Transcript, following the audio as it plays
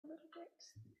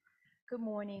Good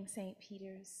morning, St.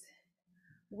 Peter's.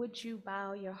 Would you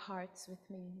bow your hearts with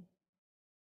me?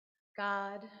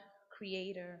 God,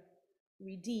 Creator,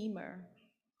 Redeemer,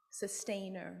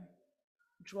 Sustainer,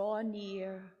 draw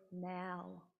near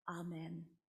now. Amen.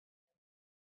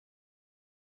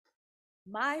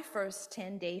 My first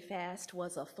 10-day fast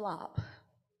was a flop.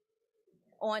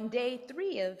 On day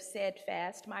 3 of said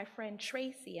fast, my friend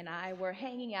Tracy and I were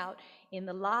hanging out in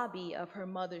the lobby of her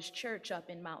mother's church up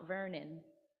in Mount Vernon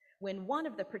when one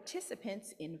of the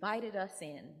participants invited us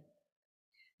in,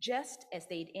 just as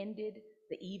they'd ended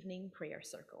the evening prayer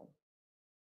circle.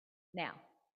 Now,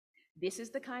 this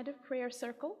is the kind of prayer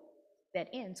circle that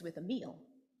ends with a meal.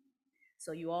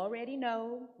 So you already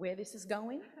know where this is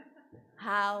going,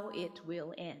 how it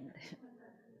will end.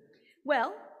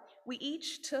 Well, we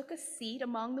each took a seat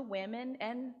among the women,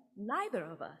 and neither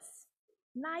of us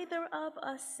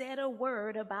said a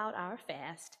word about our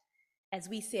fast as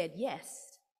we said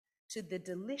yes to the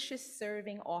delicious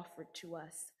serving offered to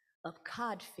us of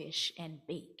codfish and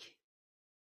bake.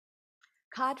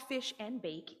 Codfish and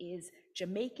bake is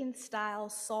Jamaican-style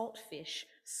salt fish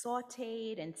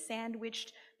sautéed and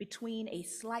sandwiched between a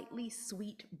slightly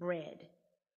sweet bread.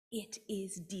 It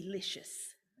is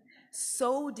delicious.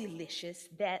 So delicious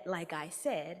that, like I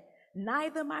said,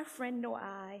 neither my friend nor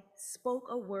I spoke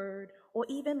a word or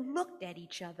even looked at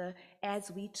each other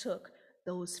as we took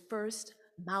those first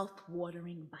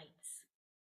mouth-watering bites.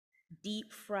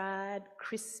 Deep-fried,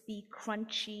 crispy,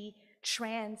 crunchy,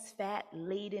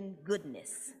 trans-fat-laden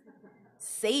goodness,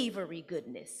 savory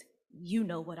goodness. You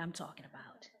know what I'm talking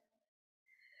about.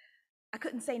 I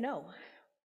couldn't say no.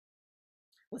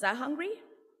 Was I hungry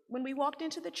when we walked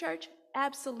into the church?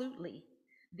 Absolutely.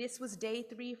 This was day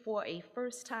 3 for a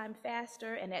first-time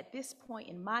faster, and at this point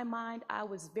in my mind, I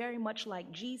was very much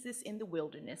like Jesus in the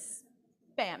wilderness,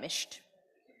 famished.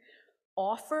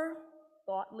 Offer,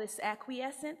 thoughtless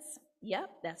acquiescence. Yep,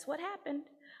 that's what happened.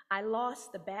 I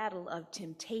lost the battle of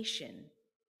temptation.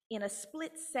 In a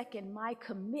split second, my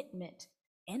commitment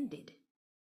ended.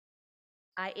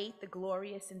 I ate the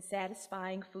glorious and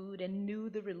satisfying food and knew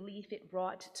the relief it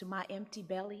brought to my empty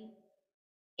belly,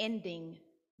 ending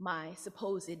my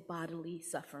supposed bodily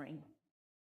suffering.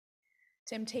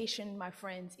 Temptation, my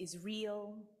friends, is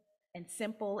real and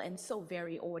simple and so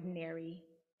very ordinary.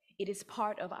 It is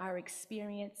part of our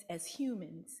experience as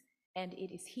humans, and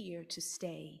it is here to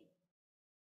stay.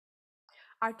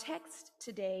 Our text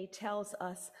today tells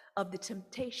us of the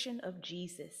temptation of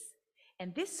Jesus,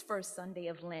 and this first Sunday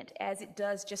of Lent, as it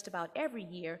does just about every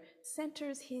year,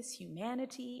 centers his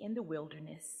humanity in the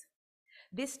wilderness.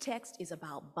 This text is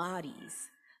about bodies,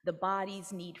 the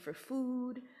body's need for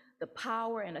food, the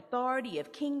power and authority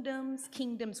of kingdoms,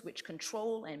 kingdoms which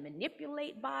control and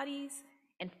manipulate bodies,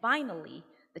 and finally,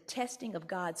 the testing of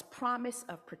God's promise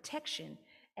of protection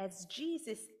as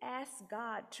Jesus asks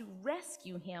God to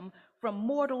rescue him from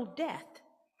mortal death,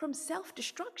 from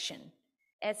self-destruction,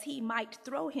 as he might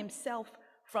throw himself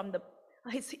from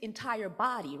his entire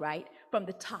body, right, from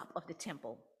the top of the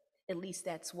temple. At least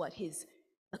that's what his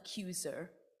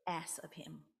accuser asks of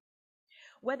him.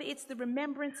 Whether it's the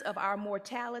remembrance of our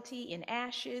mortality in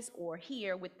ashes, or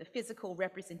here with the physical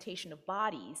representation of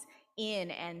bodies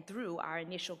in and through our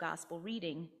initial gospel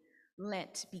reading,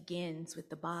 Lent begins with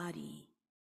the body.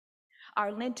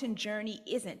 Our Lenten journey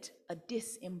isn't a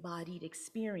disembodied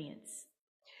experience.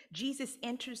 Jesus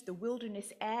enters the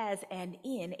wilderness as and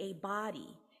in a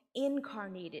body,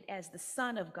 incarnated as the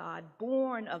Son of God,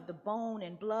 born of the bone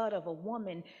and blood of a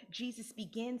woman. Jesus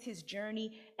begins his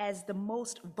journey as the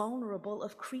most vulnerable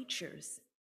of creatures,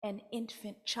 an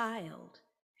infant child.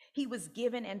 He was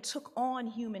given and took on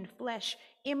human flesh,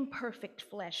 imperfect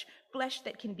flesh, flesh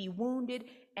that can be wounded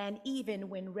and even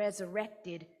when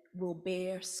resurrected will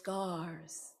bear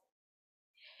scars.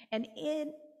 And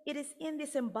it is in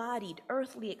this embodied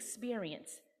earthly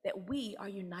experience that we are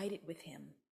united with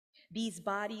him. These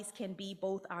bodies can be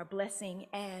both our blessing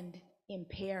and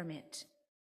impairment.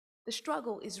 The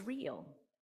struggle is real.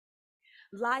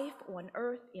 Life on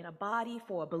earth in a body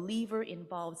for a believer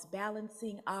involves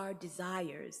balancing our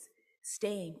desires,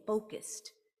 staying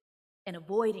focused, and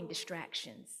avoiding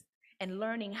distractions, and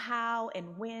learning how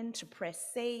and when to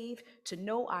press save, to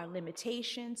know our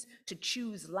limitations, to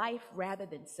choose life rather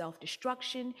than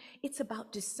self-destruction. It's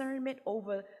about discernment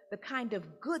over the kind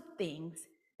of good things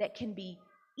that can be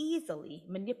easily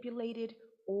manipulated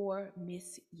or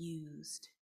misused.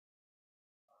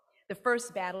 The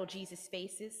first battle Jesus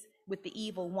faces with the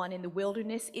evil one in the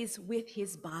wilderness is with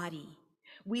his body.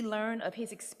 We learn of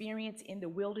his experience in the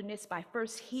wilderness by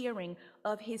first hearing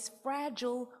of his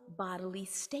fragile bodily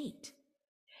state.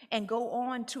 and go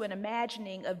on to an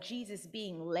imagining of Jesus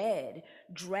being led,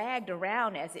 dragged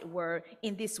around, as it were,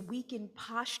 in this weakened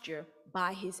posture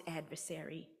by his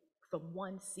adversary from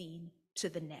one scene to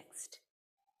the next.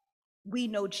 We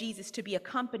know Jesus to be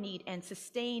accompanied and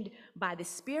sustained by the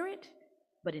Spirit,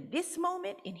 but in this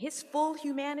moment, in his full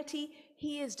humanity,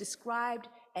 he is described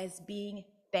as being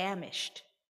famished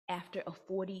after a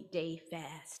 40-day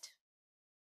fast.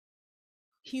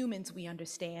 Humans, we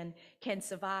understand, can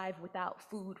survive without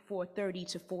food for 30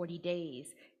 to 40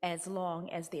 days, as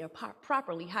long as they are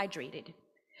properly hydrated.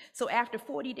 So after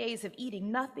 40 days of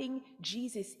eating nothing,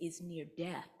 Jesus is near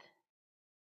death.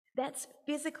 That's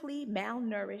physically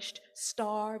malnourished,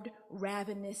 starved,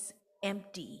 ravenous,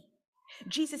 empty.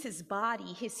 Jesus'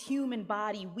 body, his human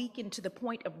body, weakened to the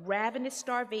point of ravenous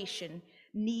starvation,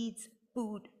 needs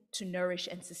food to nourish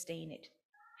and sustain it.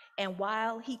 And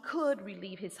while he could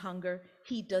relieve his hunger,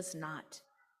 he does not.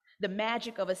 The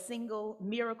magic of a single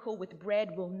miracle with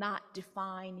bread will not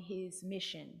define his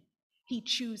mission. He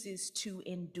chooses to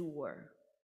endure.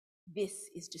 This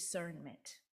is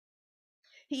discernment.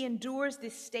 He endures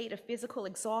this state of physical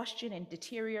exhaustion and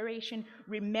deterioration,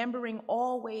 remembering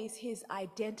always his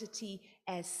identity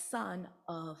as Son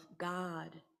of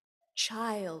God,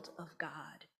 child of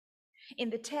God. In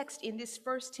the text, in this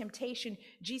first temptation,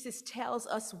 Jesus tells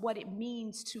us what it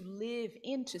means to live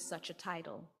into such a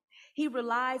title. He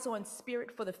relies on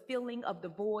Spirit for the filling of the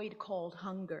void called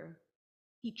hunger.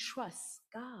 He trusts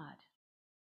God.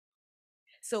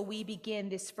 So we begin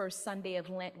this first Sunday of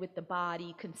Lent with the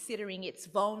body, considering its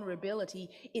vulnerability,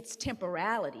 its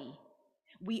temporality.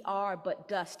 We are but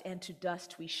dust, and to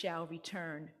dust we shall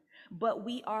return. But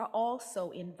we are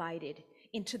also invited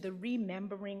into the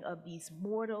remembering of these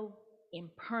mortal,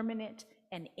 impermanent,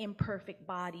 and imperfect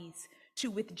bodies to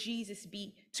with Jesus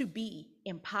be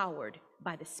empowered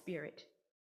by the Spirit,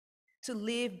 to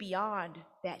live beyond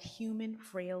that human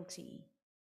frailty.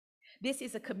 This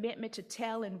is a commitment to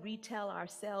tell and retell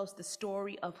ourselves the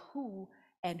story of who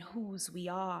and whose we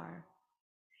are.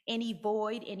 Any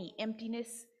void, any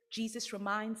emptiness, Jesus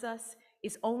reminds us,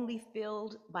 is only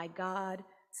filled by God,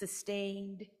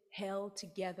 sustained, held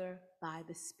together by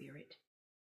the Spirit.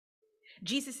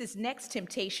 Jesus' next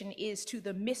temptation is to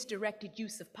the misdirected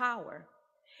use of power,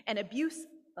 an abuse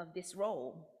of this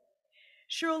role.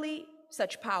 Surely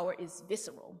such power is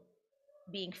visceral,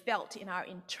 being felt in our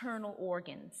internal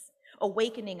organs,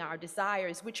 awakening our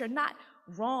desires, which are not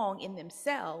wrong in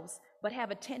themselves, but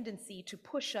have a tendency to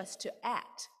push us to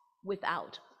act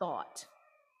without thought.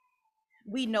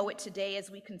 We know it today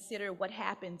as we consider what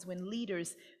happens when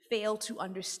leaders fail to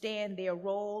understand their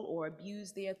role or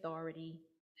abuse their authority.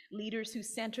 Leaders who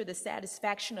center the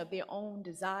satisfaction of their own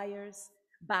desires,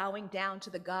 bowing down to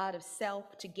the God of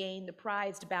self to gain the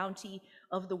prized bounty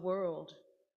of the world,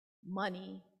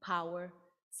 money, power,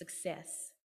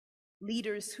 success.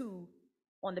 Leaders who,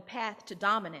 on the path to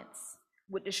dominance,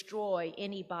 would destroy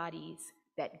any bodies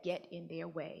that get in their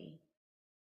way.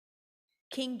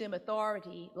 Kingdom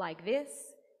authority like this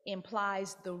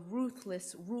implies the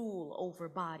ruthless rule over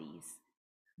bodies.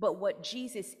 But what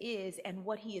Jesus is and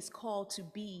what he is called to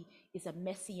be is a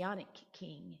messianic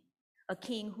king, a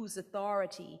king whose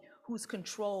authority, whose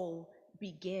control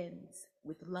begins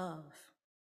with love.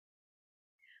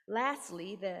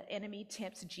 Lastly, the enemy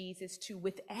tempts Jesus to,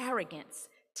 with arrogance,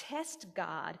 test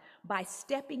God by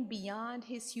stepping beyond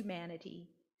his humanity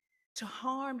to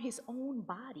harm his own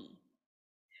body.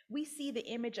 We see the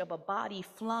image of a body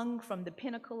flung from the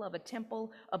pinnacle of a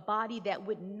temple, a body that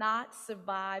would not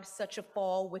survive such a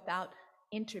fall without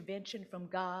intervention from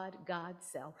God, God's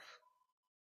self.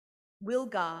 Will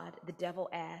God, the devil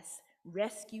asks,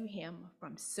 rescue him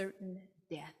from certain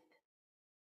death?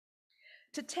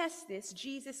 To test this,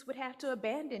 Jesus would have to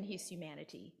abandon his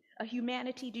humanity, a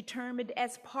humanity determined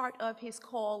as part of his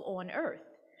call on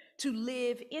earth, to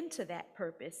live into that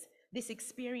purpose, this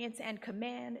experience and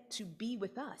command to be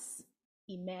with us,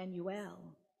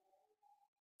 Emmanuel.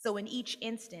 So in each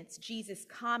instance, Jesus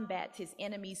combats his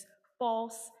enemy's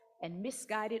false and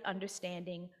misguided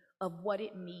understanding of what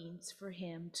it means for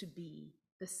him to be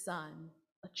the Son,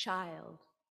 a child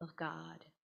of God.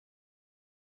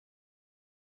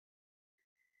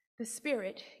 The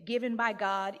Spirit given by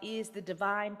God is the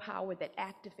divine power that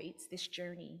activates this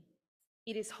journey.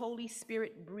 It is Holy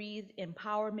Spirit breathed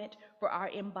empowerment for our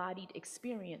embodied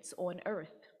experience on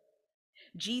earth.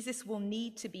 Jesus will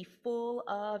need to be full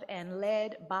of and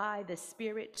led by the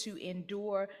Spirit to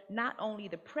endure not only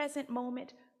the present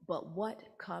moment, but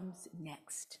what comes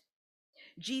next.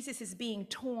 Jesus is being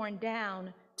torn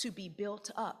down to be built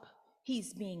up.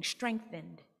 He's being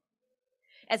strengthened.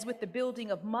 As with the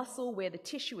building of muscle where the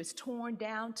tissue is torn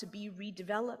down to be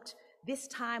redeveloped, this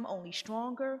time only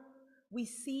stronger, we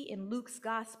see in Luke's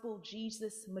gospel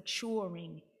Jesus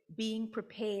maturing, being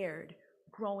prepared,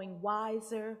 growing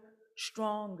wiser,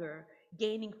 stronger,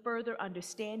 gaining further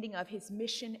understanding of his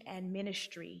mission and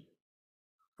ministry.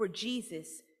 For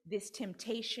Jesus, this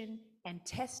temptation and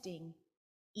testing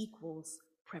equals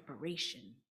preparation.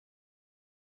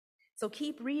 So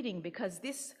keep reading, because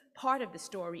this part of the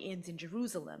story ends in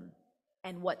Jerusalem,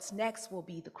 and what's next will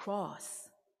be the cross.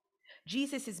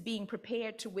 Jesus is being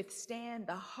prepared to withstand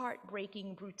the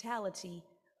heartbreaking brutality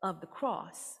of the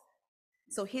cross.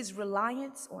 So his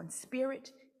reliance on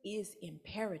spirit is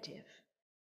imperative.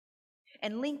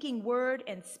 And linking word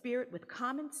and spirit with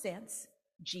common sense,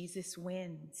 Jesus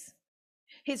wins.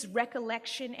 His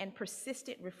recollection and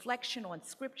persistent reflection on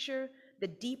scripture, the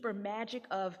deeper magic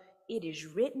of it is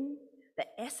written, the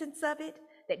essence of it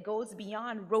that goes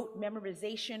beyond rote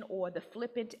memorization or the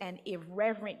flippant and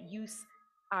irreverent use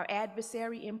our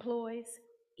adversary employs,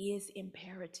 is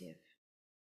imperative.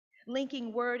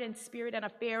 Linking word and spirit and a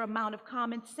fair amount of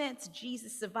common sense,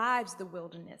 Jesus survives the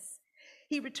wilderness.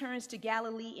 He returns to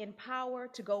Galilee in power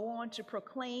to go on to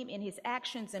proclaim in his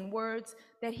actions and words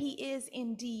that he is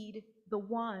indeed the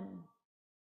one.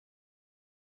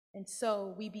 And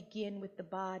so we begin with the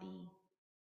body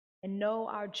and know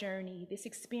our journey. This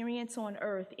experience on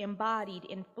earth, embodied,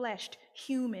 enfleshed,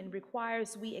 human,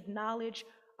 requires we acknowledge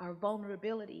our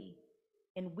vulnerability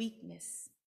and weakness,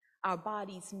 our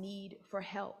body's need for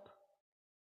help.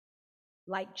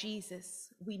 Like Jesus,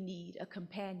 we need a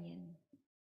companion.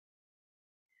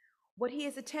 What he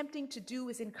is attempting to do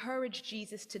is encourage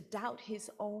Jesus to doubt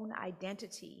his own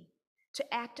identity,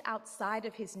 to act outside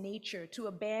of his nature, to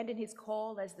abandon his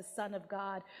call as the Son of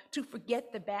God, to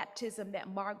forget the baptism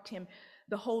that marked him,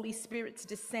 the Holy Spirit's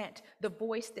descent, the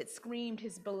voice that screamed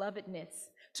his belovedness,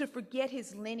 to forget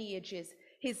his lineages,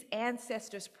 his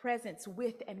ancestors' presence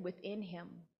with and within him.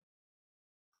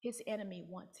 His enemy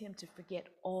wants him to forget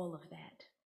all of that.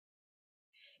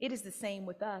 It is the same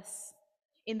with us.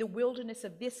 In the wilderness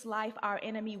of this life, our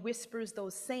enemy whispers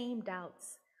those same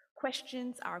doubts,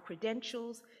 questions our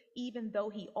credentials, even though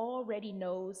he already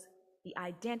knows the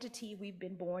identity we've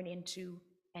been born into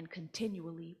and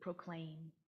continually proclaim.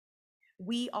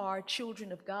 We are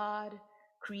children of God,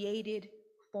 created,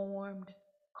 formed,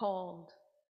 called,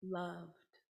 loved.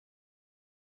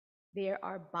 There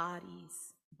are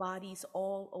bodies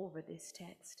all over this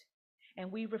text.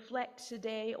 And we reflect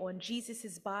today on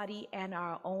Jesus's body and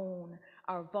our own,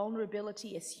 our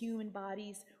vulnerability as human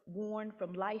bodies worn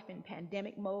from life in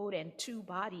pandemic mode and two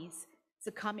bodies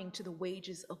succumbing to the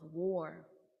wages of war.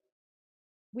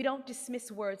 We don't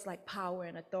dismiss words like power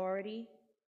and authority,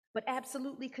 but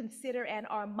absolutely consider and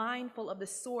are mindful of the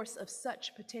source of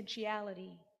such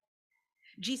potentiality.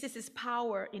 Jesus's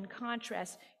power, in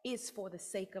contrast, is for the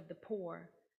sake of the poor,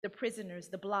 the prisoners,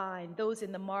 the blind, those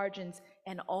in the margins,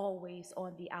 and always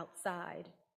on the outside.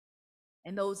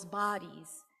 And those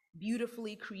bodies,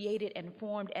 beautifully created and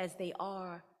formed as they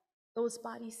are, those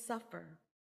bodies suffer.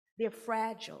 They're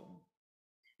fragile.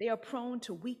 They are prone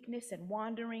to weakness and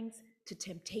wanderings, to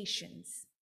temptations.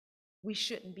 We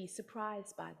shouldn't be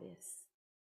surprised by this.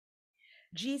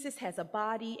 Jesus has a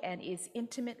body and is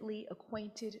intimately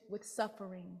acquainted with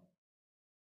suffering.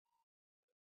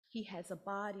 He has a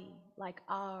body like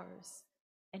ours,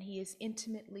 and he is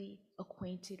intimately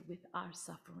acquainted with our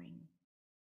suffering.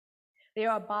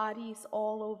 There are bodies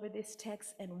all over this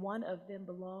text, and one of them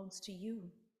belongs to you.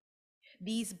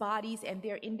 These bodies and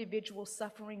their individual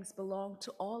sufferings belong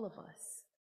to all of us.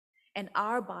 And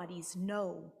our bodies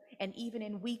know, and even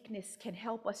in weakness can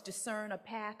help us discern a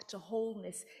path to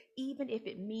wholeness, even if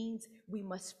it means we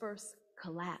must first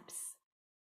collapse.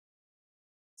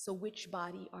 So which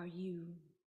body are you?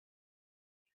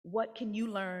 What can you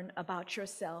learn about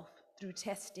yourself through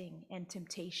testing and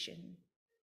temptation?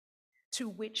 To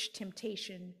which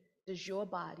temptation does your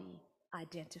body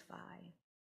identify?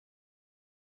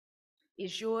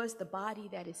 Is yours the body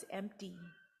that is empty,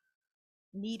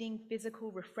 needing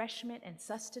physical refreshment and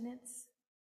sustenance?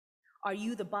 Are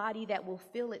you the body that will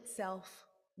fill itself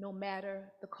no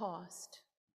matter the cost?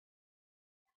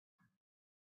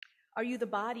 Are you the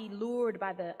body lured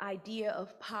by the idea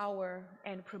of power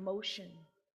and promotion?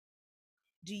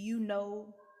 Do you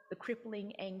know the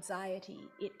crippling anxiety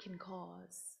it can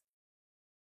cause?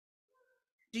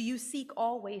 Do you seek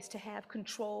always to have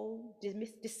control,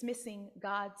 dismissing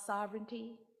God's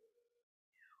sovereignty?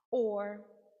 Or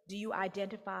do you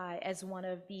identify as one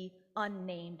of the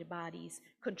unnamed bodies,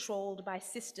 controlled by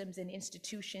systems and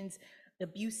institutions,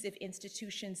 abusive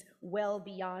institutions well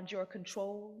beyond your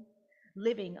control?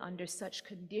 Living under such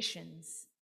conditions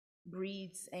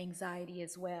breeds anxiety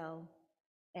as well.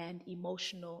 and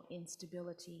emotional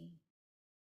instability.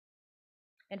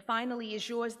 And finally, is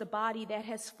yours the body that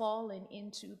has fallen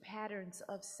into patterns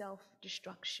of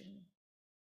self-destruction?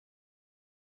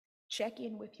 Check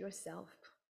in with yourself.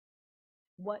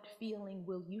 What feeling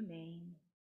will you name?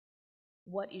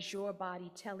 What is your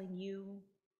body telling you,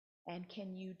 and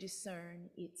can you discern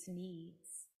its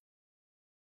needs?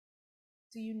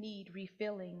 Do you need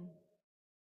refilling?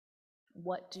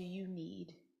 What do you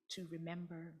need to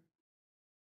remember?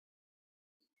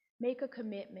 Make a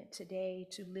commitment today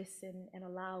to listen and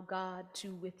allow God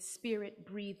to, with spirit,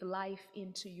 breathe life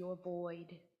into your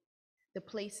void, the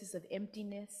places of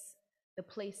emptiness, the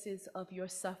places of your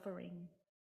suffering.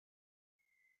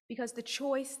 Because the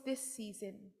choice this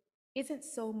season isn't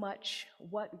so much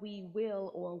what we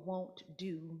will or won't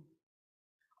do,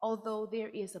 although there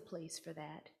is a place for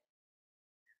that.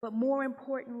 But more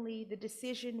importantly, the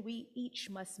decision we each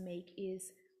must make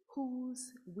is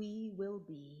whose we will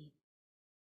be.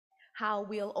 How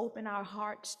we'll open our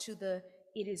hearts to the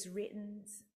 "it is written,"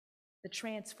 the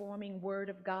transforming word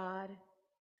of God.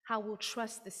 How we'll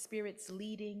trust the Spirit's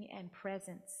leading and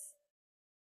presence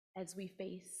as we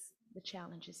face the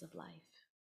challenges of life.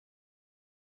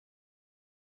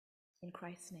 In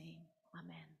Christ's name,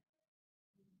 amen.